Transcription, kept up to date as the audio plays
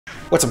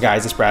What's up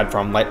guys, it's Brad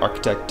from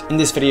LightArchitect. In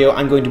this video,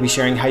 I'm going to be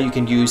sharing how you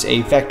can use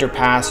a vector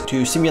pass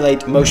to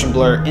simulate motion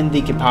blur in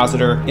the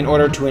compositor in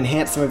order to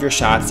enhance some of your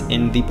shots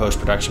in the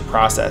post-production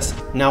process.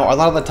 Now, a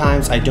lot of the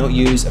times I don't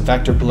use a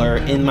vector blur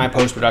in my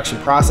post-production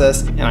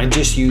process, and I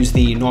just use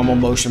the normal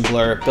motion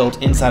blur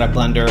built inside of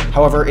Blender.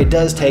 However, it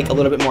does take a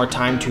little bit more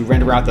time to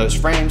render out those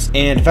frames,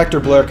 and vector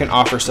blur can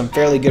offer some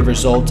fairly good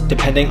results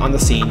depending on the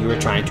scene you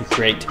are trying to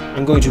create.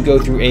 I'm going to go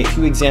through a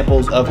few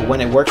examples of when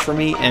it worked for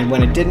me and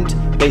when it didn't,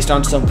 based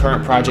on some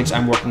current projects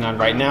I'm working on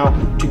right now,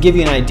 to give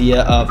you an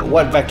idea of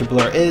what vector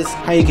blur is,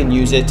 how you can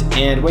use it,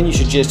 and when you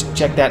should just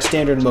check that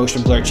standard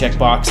motion blur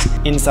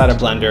checkbox inside of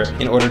Blender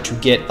in order to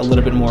get a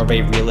little bit more of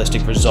a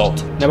realistic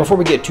result. Now, before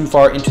we get too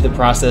far into the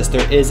process,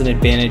 there is an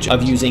advantage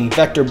of using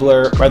vector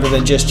blur rather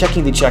than just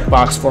checking the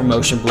checkbox for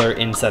motion blur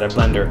inside of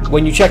Blender.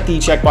 When you check the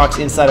checkbox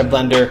inside of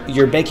Blender,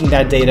 you're baking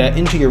that data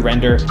into your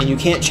render, and you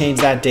can't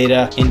change that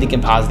data in the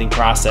compositing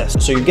process.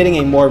 So you're getting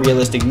a more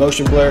realistic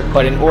motion blur,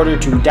 but in order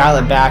to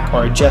dial it back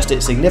or adjust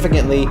it significantly,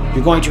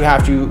 you're going to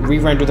have to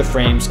re-render the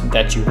frames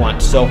that you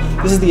want. So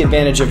this is the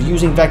advantage of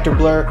using vector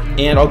blur,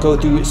 and I'll go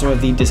through some of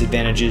the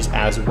disadvantages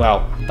as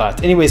well.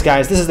 But anyways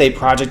guys, this is a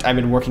project I've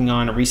been working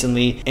on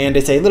recently, and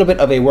it's a little bit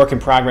of a work in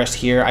progress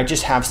here. I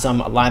just have some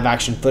live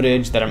action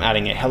footage that I'm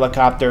adding a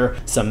helicopter,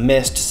 some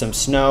mist, some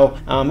snow,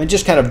 and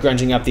just kind of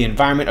grunging up the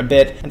environment a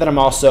bit. And then I'm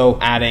also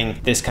adding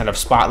this kind of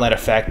spotlight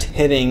effect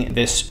hitting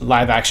this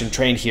live action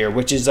train here,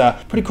 which is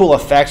a pretty cool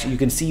effect. You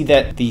can see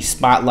that the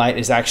spotlight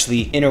is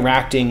actually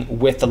interacting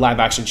with the live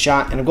action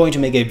shot, and I'm going to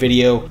make a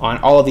video on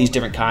all of these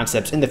different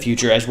concepts in the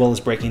future, as well as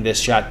breaking this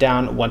shot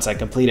down once I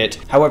complete it.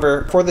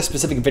 However, for this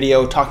specific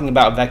video talking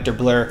about vector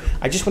blur,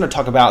 I just want to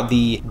talk about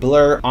the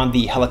blur on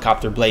the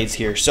helicopter blades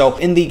here. So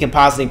in the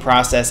compositing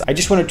process, I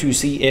just wanted to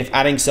see if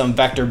adding some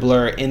vector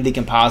blur in the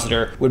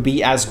compositor would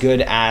be as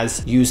good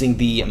as using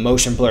the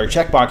motion blur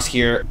checkbox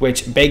here,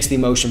 which bakes the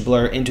motion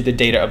blur into the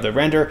data of the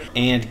render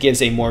and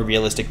gives a more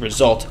realistic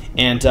result.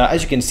 And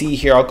as you can see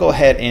here, I'll go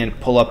ahead and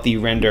pull up the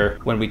render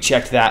when we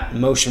checked that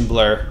motion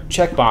blur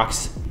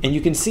checkbox. And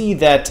you can see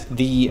that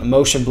the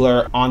motion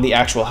blur on the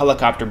actual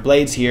helicopter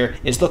blades here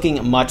is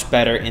looking much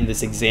better in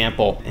this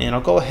example. And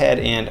I'll go ahead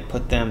and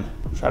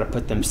try to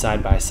put them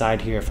side by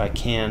side here if I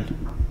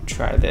can.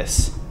 Try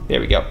this. There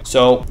we go.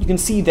 So you can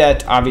see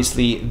that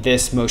obviously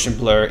this motion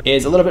blur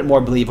is a little bit more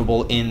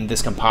believable in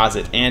this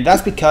composite. And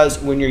that's because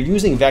when you're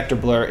using vector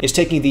blur, it's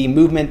taking the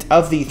movement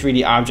of the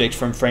 3D object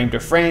from frame to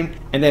frame,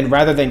 and then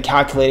rather than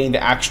calculating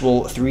the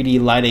actual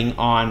 3D lighting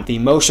on the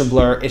motion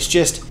blur, it's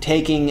just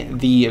taking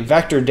the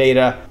vector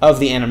data of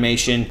the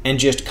animation and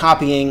just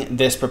copying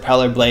this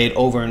propeller blade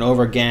over and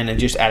over again and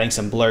just adding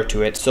some blur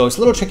to it. So it's a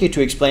little tricky to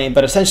explain,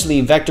 but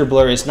essentially vector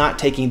blur is not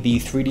taking the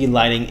 3D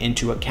lighting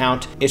into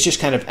account. It's just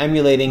kind of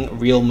emulating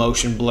real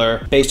motion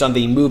blur based on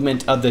the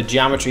movement of the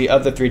geometry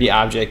of the 3D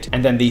object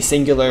and then the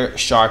singular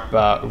sharp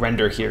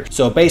render here.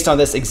 So based on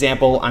this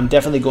example, I'm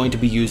definitely going to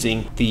be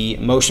using the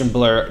motion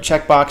blur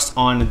checkbox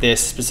on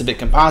this specific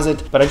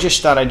composite, but I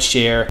just thought I'd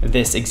share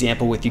this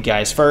example with you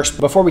guys first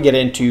before we get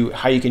into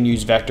how you can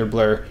use vector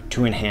blur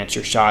to enhance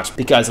your shots,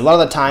 because a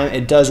lot of the time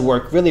it does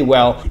work really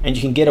well and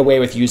you can get away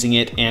with using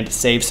it and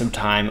save some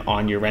time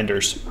on your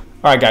renders.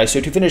 Alright guys, so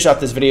to finish off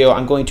this video,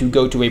 I'm going to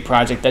go to a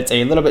project that's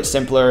a little bit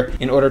simpler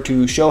in order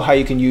to show how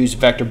you can use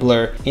vector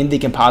blur in the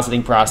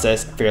compositing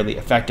process fairly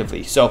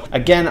effectively. So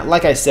again,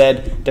 like I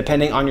said,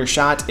 depending on your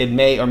shot, it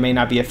may or may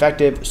not be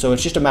effective, so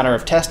it's just a matter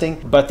of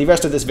testing, but the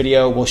rest of this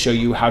video will show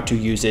you how to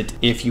use it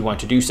if you want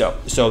to do so.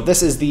 So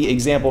this is the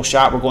example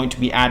shot we're going to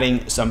be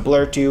adding some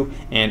blur to,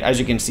 and as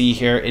you can see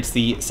here, it's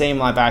the same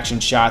live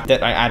action shot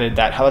that I added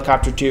that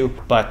helicopter to,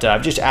 but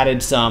I've just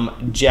added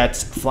some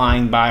jets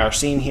flying by our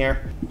scene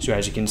here. So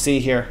as you can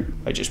see here,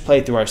 I just play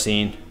through our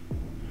scene,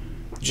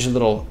 just a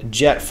little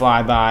jet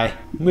flyby,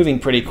 moving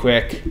pretty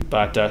quick,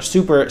 but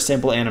super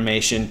simple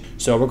animation.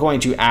 So we're going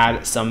to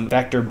add some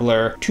vector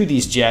blur to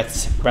these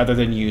jets rather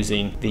than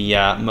using the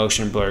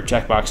motion blur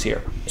checkbox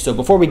here. So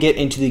before we get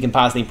into the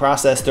compositing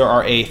process, there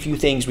are a few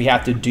things we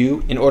have to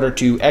do in order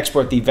to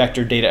export the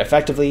vector data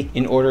effectively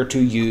in order to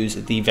use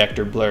the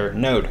vector blur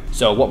node.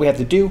 So what we have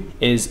to do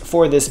is,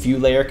 for this view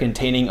layer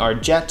containing our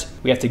jet,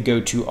 we have to go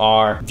to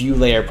our view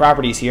layer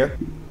properties here.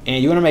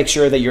 And you want to make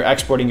sure that you're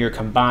exporting your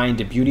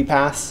combined beauty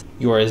pass,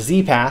 your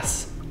Z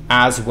pass,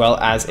 as well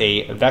as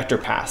a vector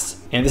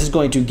pass. And this is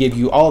going to give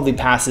you all of the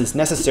passes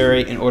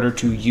necessary in order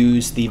to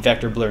use the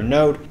vector blur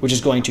node, which is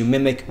going to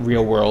mimic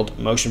real world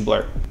motion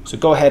blur. So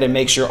go ahead and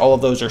make sure all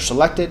of those are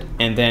selected.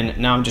 And then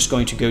now I'm just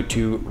going to go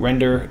to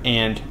render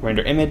and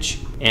render image,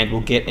 and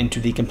we'll get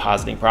into the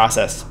compositing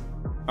process.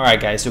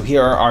 Alright guys, so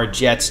here are our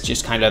jets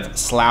just kind of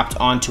slapped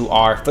onto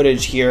our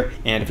footage here,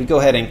 and if we go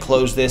ahead and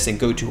close this and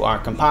go to our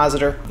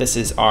compositor, this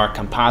is our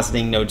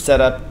compositing node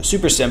setup.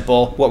 Super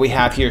simple. What we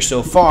have here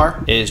so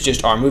far is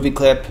just our movie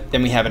clip,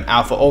 then we have an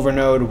alpha over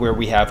node where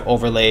we have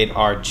overlaid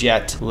our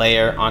jet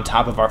layer on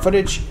top of our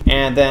footage,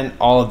 and then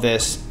all of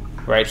this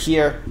Right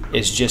here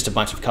is just a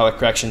bunch of color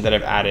correction that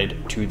I've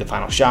added to the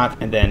final shot,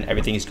 and then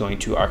everything is going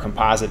to our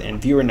composite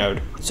and viewer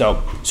node.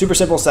 So super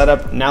simple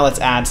setup. Now let's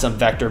add some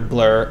vector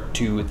blur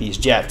to these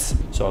jets.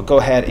 So I'll go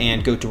ahead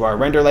and go to our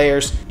render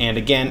layers. And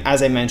again,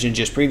 as I mentioned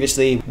just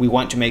previously, we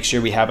want to make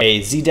sure we have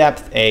a Z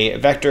depth, a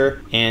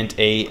vector, and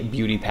a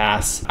beauty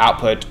pass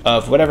output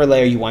of whatever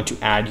layer you want to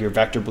add your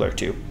vector blur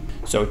to.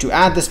 So to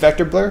add this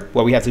vector blur,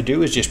 what we have to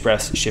do is just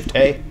press Shift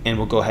A, and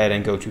we'll go ahead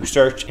and go to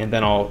search, and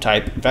then I'll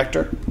type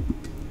vector.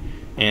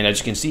 And as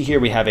you can see here,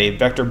 we have a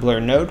vector blur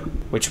node,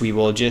 which we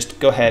will just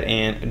go ahead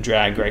and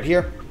drag right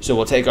here. So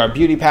we'll take our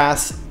beauty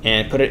pass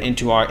and put it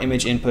into our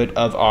image input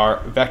of our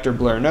vector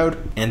blur node.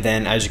 And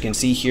then as you can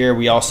see here,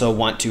 we also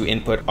want to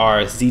input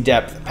our Z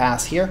depth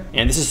pass here.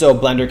 And this is so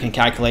Blender can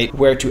calculate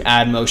where to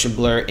add motion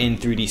blur in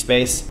 3D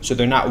space, so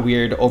they're not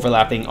weird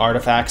overlapping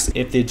artifacts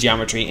if the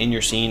geometry in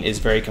your scene is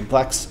very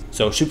complex.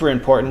 So super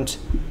important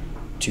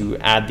to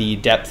add the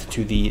depth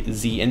to the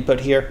Z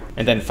input here.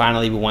 And then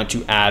finally, we want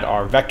to add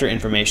our vector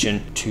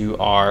information to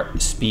our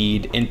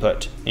speed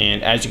input.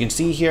 And as you can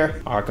see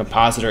here, our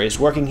compositor is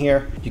working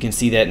here. You can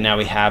see that now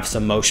we have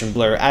some motion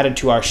blur added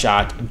to our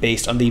shot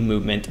based on the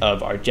movement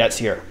of our jets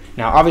here.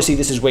 Now, obviously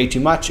this is way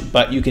too much,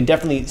 but you can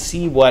definitely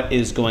see what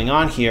is going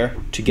on here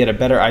to get a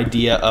better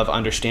idea of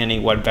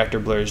understanding what vector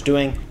blur is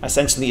doing.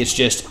 Essentially, it's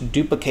just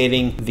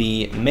duplicating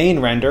the main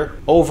render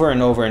over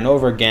and over and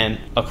over again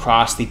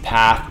across the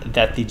path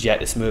that the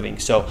jet is moving.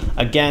 So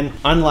again,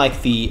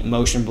 unlike the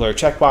motion blur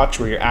checkbox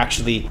where you're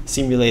actually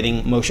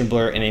simulating motion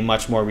blur in a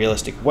much more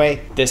realistic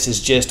way, this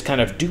is just kind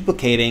of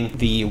duplicating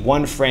the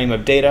one frame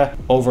of data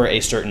over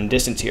a certain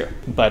distance here.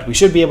 But we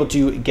should be able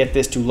to get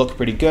this to look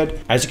pretty good.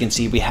 As you can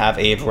see, we have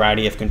a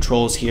variety of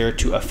controls here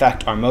to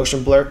affect our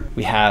motion blur.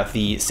 We have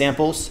the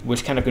samples,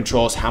 which kind of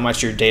controls how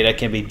much your data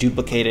can be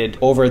duplicated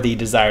over the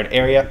desired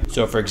area.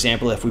 So for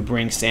example, if we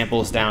bring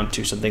samples down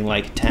to something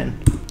like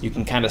 10, you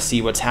can kind of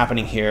see what's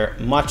happening here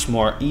much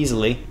more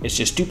easily. It's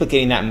just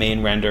duplicating that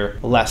main render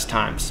less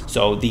times.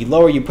 So the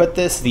lower you put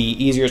this, the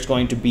easier it's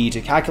going to be to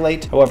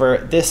calculate. However,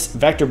 this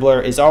vector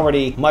blur is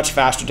already much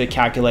faster to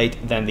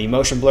calculate than the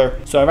motion blur.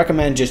 So I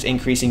recommend just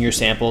increasing your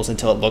samples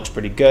until it looks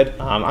pretty good.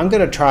 I'm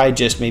gonna try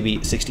just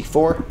maybe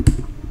 64.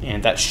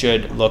 And that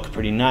should look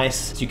pretty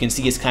nice. So you can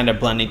see it's kind of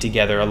blending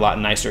together a lot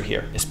nicer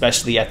here,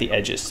 especially at the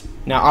edges.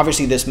 Now,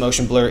 obviously this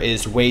motion blur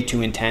is way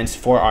too intense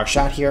for our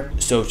shot here.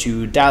 So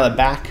to dial it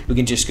back, we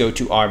can just go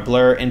to our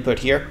blur input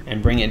here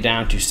and bring it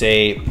down to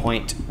say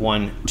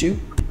 0.12.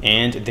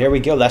 And there we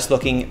go, that's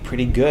looking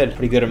pretty good.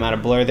 Pretty good amount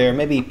of blur there,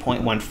 maybe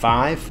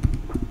 0.15.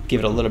 Give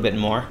it a little bit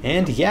more.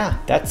 And yeah,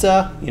 that's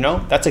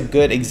a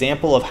good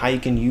example of how you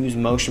can use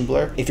motion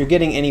blur. If you're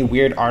getting any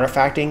weird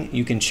artifacting,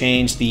 you can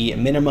change the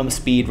minimum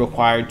speed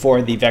required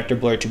for the vector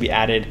blur to be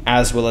added,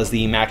 as well as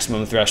the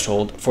maximum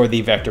threshold for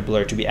the vector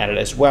blur to be added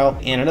as well.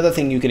 And another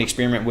thing you can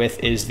experiment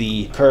with is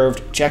the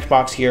curved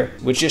checkbox here,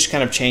 which just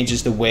kind of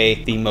changes the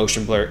way the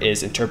motion blur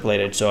is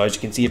interpolated. So as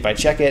you can see, if I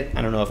check it,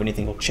 I don't know if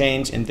anything will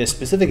change in this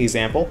specific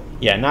example.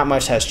 Yeah, not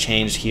much has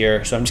changed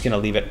here, so I'm just gonna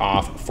leave it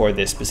off for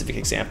this specific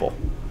example.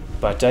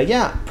 But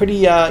yeah,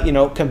 pretty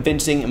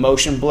convincing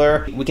motion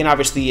blur. We can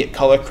obviously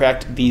color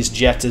correct these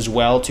jets as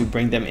well to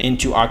bring them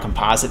into our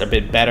composite a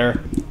bit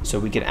better. So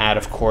we could add,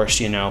 of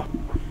course, an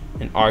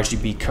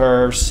RGB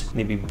curves,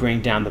 maybe bring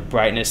down the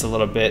brightness a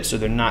little bit so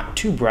they're not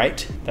too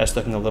bright. That's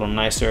looking a little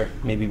nicer.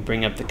 Maybe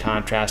bring up the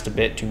contrast a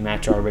bit to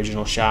match our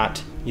original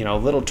shot.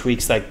 Little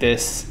tweaks like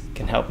this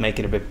can help make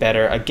it a bit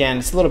better. Again,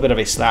 it's a little bit of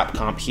a slap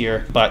comp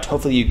here, but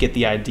hopefully you get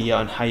the idea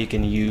on how you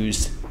can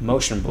use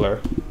motion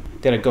blur.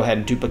 Gonna go ahead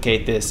and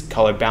duplicate this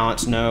color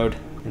balance node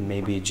and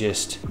maybe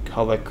just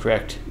color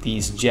correct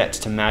these jets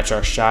to match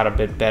our shot a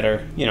bit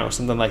better.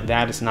 Something like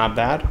that is not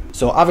bad.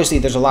 So obviously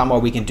there's a lot more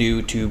we can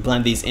do to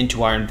blend these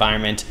into our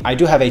environment. I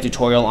do have a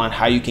tutorial on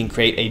how you can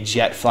create a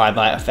jet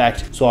flyby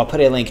effect, so I'll put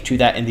a link to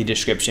that in the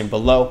description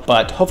below.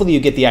 But hopefully you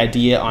get the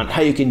idea on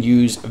how you can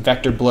use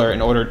vector blur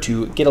in order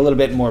to get a little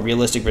bit more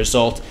realistic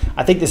result.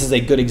 I think this is a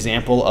good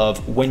example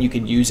of when you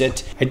can use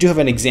it. I do have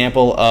an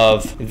example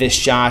of this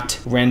shot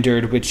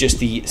rendered with just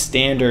the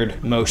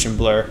standard motion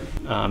blur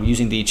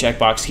using the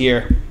checkbox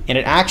here, and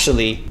it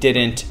actually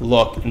didn't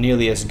look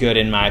nearly as good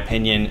in my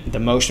opinion. The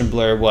motion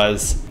blur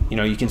was,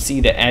 you can see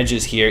the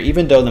edges here.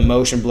 Even though the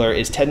motion blur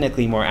is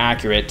technically more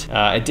accurate,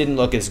 it didn't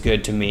look as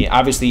good to me.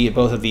 Obviously,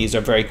 both of these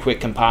are very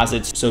quick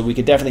composites, so we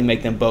could definitely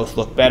make them both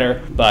look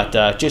better,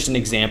 but just an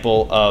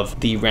example of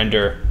the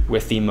render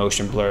with the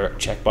motion blur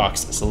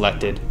checkbox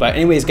selected. But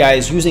anyways,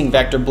 guys, using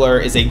vector blur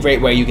is a great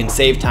way you can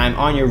save time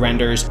on your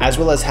renders, as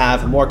well as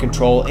have more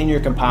control in your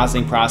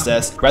compositing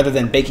process, rather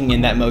than baking in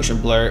that motion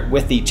blur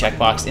with the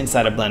checkbox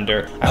inside of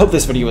Blender. I hope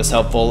this video was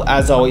helpful.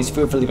 As always,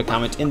 feel free to leave a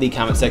comment in the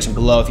comment section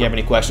below if you have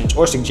any questions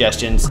or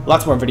suggestions.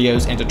 Lots more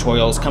videos and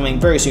tutorials coming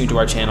very soon to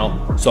our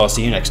channel, so I'll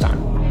see you next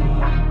time.